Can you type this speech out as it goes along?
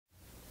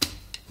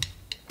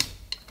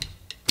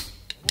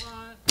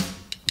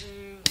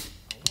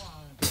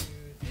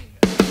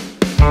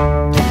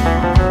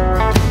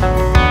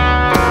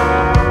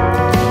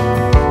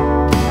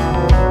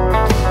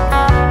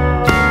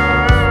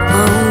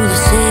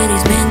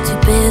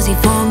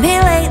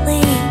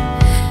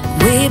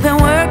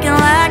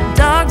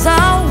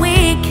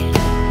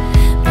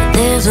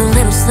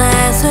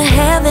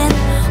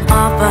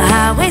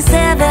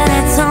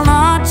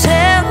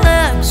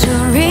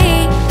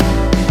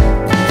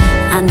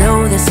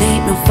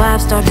ain't no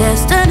five-star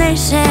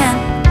destination,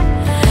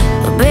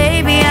 but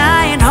baby,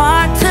 I ain't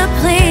hard to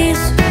please.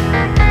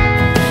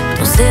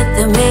 Don't sit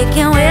there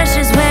making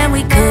wishes when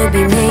we could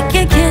be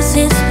making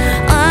kisses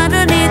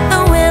underneath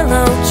the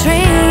willow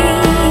tree.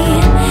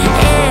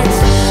 It's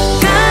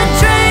good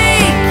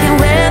drinking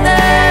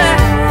weather.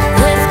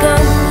 Let's go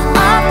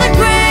off the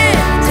grid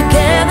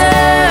together.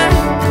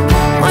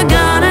 We're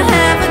gonna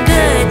have a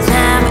good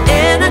time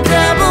in a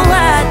double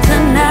wide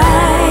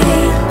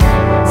tonight.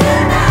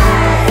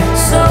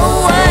 So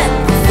what?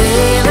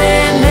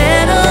 Feeling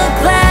middle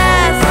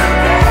class.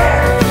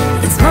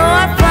 It's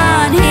more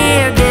fun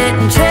here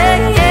getting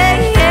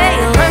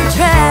trailer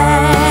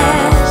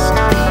trashed.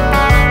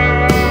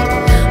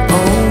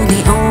 Oh,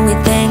 the only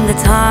thing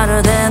that's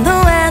hotter than the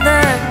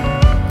weather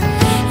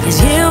is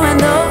you and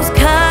those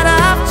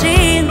cut-off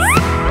jeans.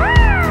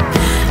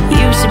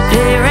 You should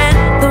pay rent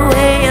the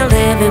way you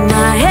live in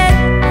my head.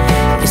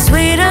 You're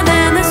sweeter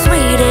than the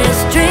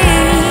sweetest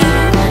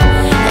dream.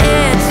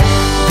 It's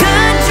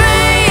good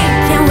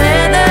drinking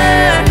weather.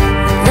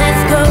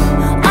 Let's go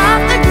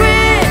off the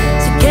grid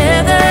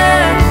together.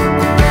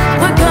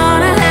 We're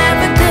gonna have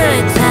a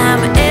good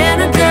time in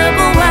a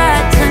double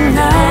wide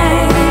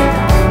tonight.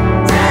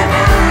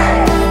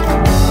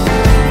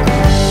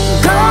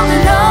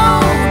 Golden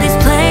oldies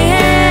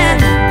playing.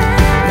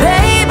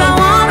 Babe, I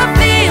wanna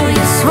feel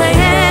you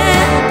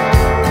swaying.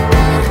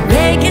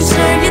 Making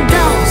sure you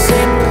don't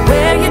sit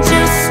where you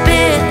just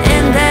spit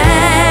and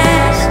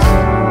dash.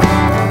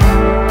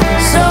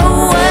 So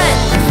what?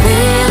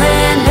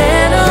 Feeling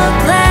middle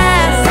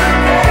class.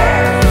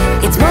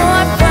 It's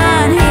more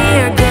fun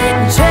here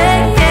getting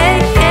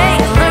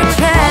trailer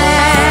trash.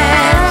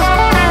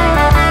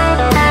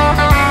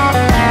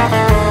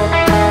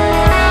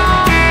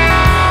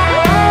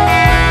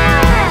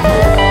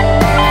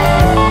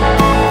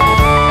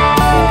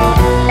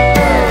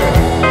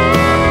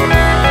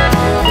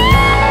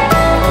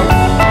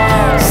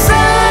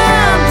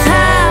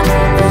 Sometimes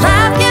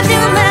life gives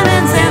you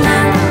lemons and the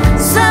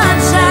sun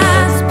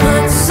shines.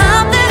 Put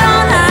something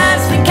on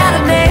ice, we got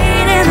it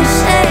made in the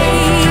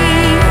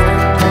shade.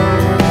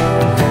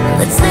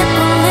 Let's slip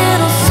a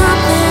little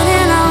something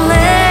in our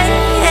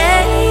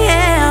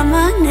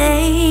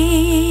lemonade.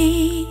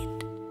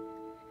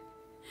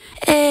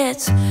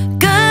 It's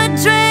good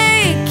drink.